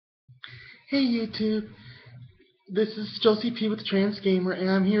Hey YouTube, this is Jocie P with Trans Gamer, and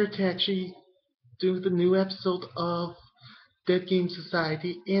I'm here to actually do the new episode of Dead Game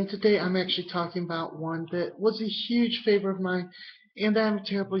Society. And today I'm actually talking about one that was a huge favorite of mine, and that I'm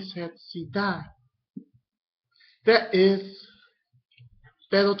terribly sad to see die. That is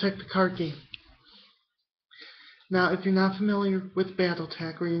Battletech the card game. Now, if you're not familiar with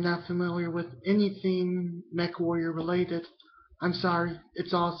Battletech, or you're not familiar with anything MechWarrior related, I'm sorry,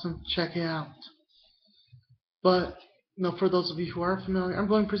 it's awesome, check it out. But for those of you who are familiar, I'm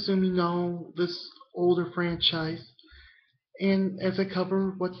going to presume you know this older franchise, and as I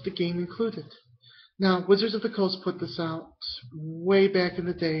cover what the game included. Now, Wizards of the Coast put this out way back in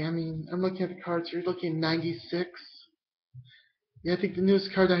the day. I mean, I'm looking at the cards here, looking at 96. Yeah, I think the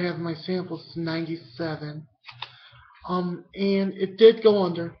newest card I have in my samples is 97. And it did go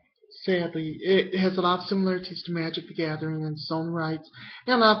under, sadly. It has a lot of similarities to Magic the Gathering in its own right,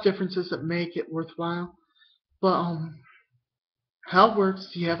 and a lot of differences that make it worthwhile. But how it works,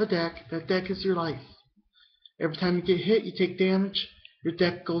 you have a deck. That deck is your life. Every time you get hit, you take damage. Your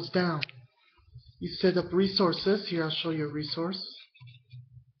deck goes down. You set up resources. Here, I'll show you a resource.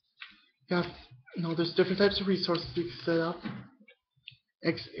 There's different types of resources you can set up.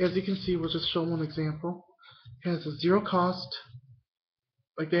 As you can see, we'll just show one example. It has a 0 cost,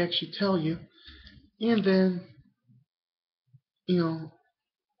 like they actually tell you. And then,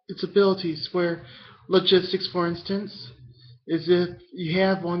 its abilities, where logistics, for instance, is if you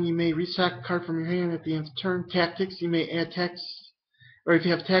have one, you may resack a card from your hand at the end of the turn. Tactics, you may add text, or if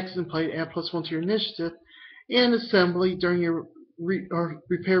you have tactics in play, add +1 to your initiative. And assembly, during your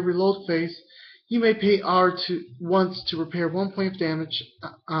repair reload phase, you may pay R once to repair 1 point of damage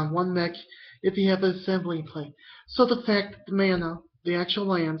on one mech if you have an assembly in play. So the fact that the mana, the actual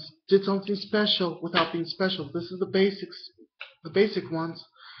lands, did something special without being special, this is the basic ones,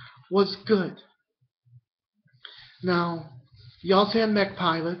 was good. Now, you also had mech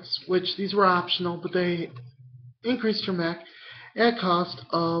pilots, which these were optional, but they increased your mech at a cost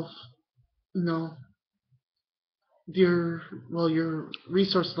of, your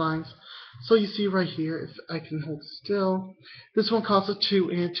resource lines. So you see right here, if I can hold still, this one costs a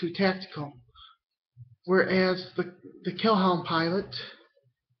 2 and 2 tactical. Whereas the Killhound pilot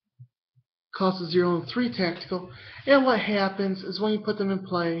costs a 0 and 3 tactical. And what happens is when you put them in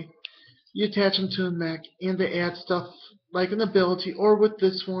play, you attach them to a mech, and they add stuff like an ability, or with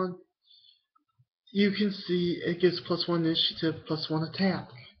this one, you can see it gives +1 initiative, +1 attack.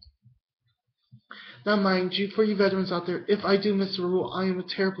 Now mind you, for you veterans out there, if I do miss a rule, I am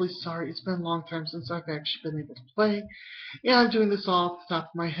terribly sorry. It's been a long time since I've actually been able to play, and I'm doing this all off the top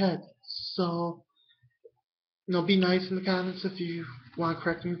of my head. So, be nice in the comments if you want to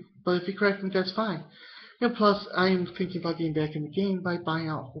correct me, but if you correct me, that's fine. And plus, I am thinking about getting back in the game by buying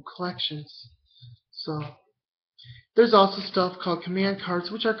out whole collections. So, there's also stuff called command cards,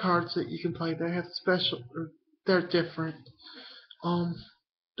 which are cards that you can play that have special, or they're different.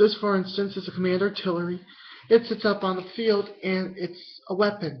 This, for instance, is a command artillery. It sits up on the field, and it's a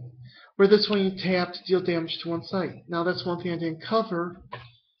weapon. Where this one you tap to deal damage to one site. Now, that's one thing I didn't cover,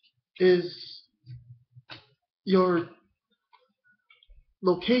 is your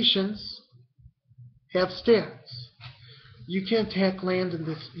locations have stats. You can attack land in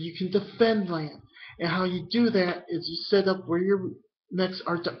this. You can defend land. And how you do that is you set up where your mechs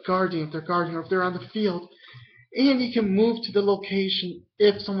are guarding, if they're guarding, or if they're on the field. And you can move to the location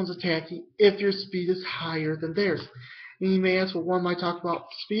if someone's attacking, if your speed is higher than theirs. And you may ask, well, why am I talking about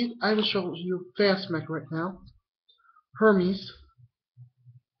speed? I will show you a fast mech right now. Hermes.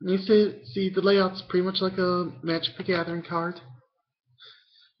 And you see the layout's pretty much like a Magic the Gathering card.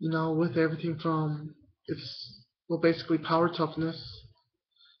 With everything from basically power toughness.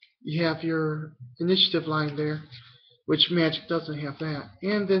 You have your initiative line there, which Magic doesn't have that.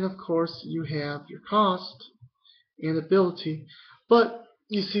 And then, of course, you have your cost and ability. But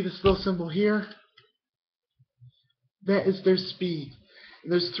you see this little symbol here? That is their speed.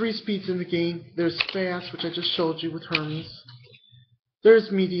 And there's 3 speeds in the game. There's fast, which I just showed you with Hermes.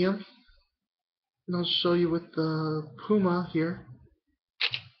 There's medium, and I'll show you with the Puma here.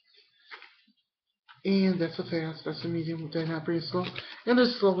 And that's a fast, that's a medium, they're not very slow. And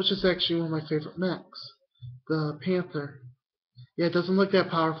there's slow, which is actually one of my favorite mechs, the Panther. Yeah, it doesn't look that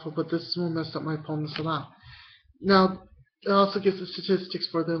powerful, but this will mess up my opponents a lot. Now, it also gives the statistics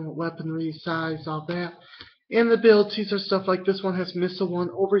for the weaponry, size, all that. And the abilities are stuff like this one has Missile 1,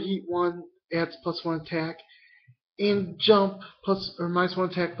 Overheat 1, adds +1 attack, and Jump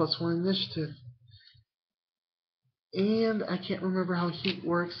 -1 attack, +1 initiative. And I can't remember how heat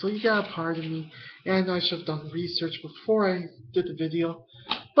works, so you gotta pardon me. And I know I should have done research before I did the video.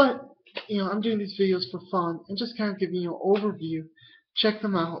 But I'm doing these videos for fun and just kind of giving you an overview. Check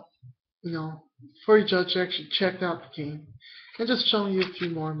them out, before you judge, actually check out the game. And just showing you a few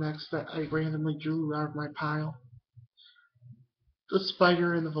more mechs that I randomly drew out of my pile. The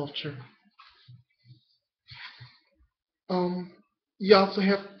spider and the vulture. You also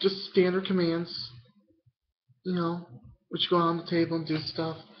have just standard commands, which go on the table and do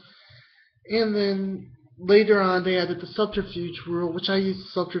stuff. And then later on they added the subterfuge rule, which I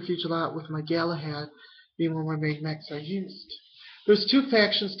use subterfuge a lot with my Galahad, being one of my main mechs I used. There's two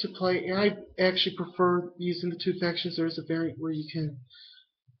factions to play, and I actually prefer using the two factions. There's a variant where you can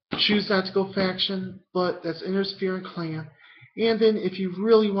choose not to go faction, but that's Intersphere and Clan. And then if you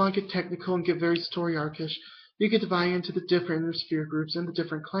really want to get technical and get very story arcish, you can divide into the different Intersphere groups and the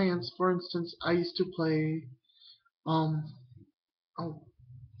different clans. For instance, I used to play, oh,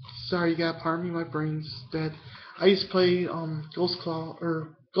 sorry, you gotta pardon me, my brain's dead. I used to play Ghost Claw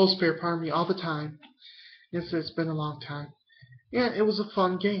or Ghost Bear, pardon me, all the time. It's been a long time. Yeah, it was a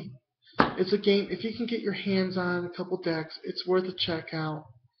fun game. It's a game, if you can get your hands on a couple decks, it's worth a check out.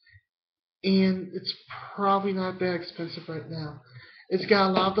 And it's probably not that expensive right now. It's got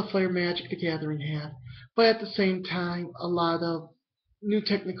a lot of the flair magic the Gathering had, but at the same time, a lot of new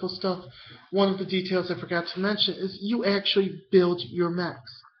technical stuff. One of the details I forgot to mention is you actually build your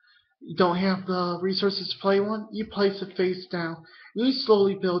mechs. You don't have the resources to play one, you place it face down, and you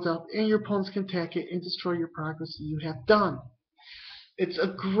slowly build up, and your opponents can attack it and destroy your progress that you have done. It's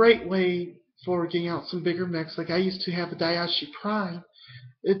a great way for getting out some bigger mechs. Like I used to have a Jocie Prime.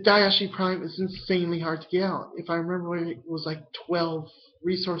 The Jocie Prime is insanely hard to get out. If I remember right, it was like 12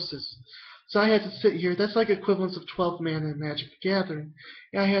 resources. So I had to sit here. That's like equivalents of 12 mana in Magic the Gathering.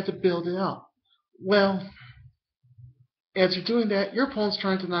 And I had to build it up. Well, as you're doing that, your opponent's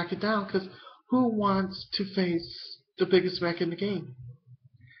trying to knock it down because who wants to face the biggest mech in the game?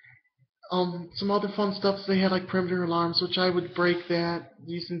 Some other fun stuff, they had like perimeter alarms, which I would break that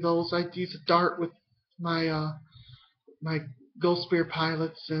using those. I'd use a dart with my my Ghost Bear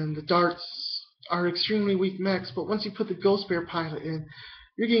pilots, and the darts are extremely weak mechs, but once you put the Ghost Bear pilot in,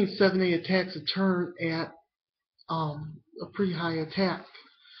 you're getting 7-8 attacks a turn at a pretty high attack.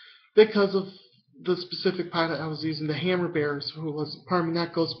 Because of the specific pilot I was using, the Hammer Bears, who was, pardon me,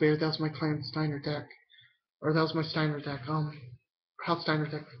 not Ghost Bear, that was my Clan Steiner deck. Or that was my Steiner deck, House Steiner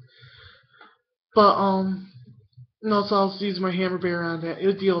deck. But, so I was using my Hammer Bear on that. It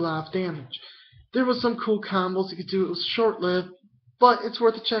would deal a lot of damage. There was some cool combos you could do. It was short-lived, but it's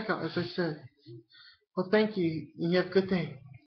worth a check out, as I said. Well, thank you, and you have a good day.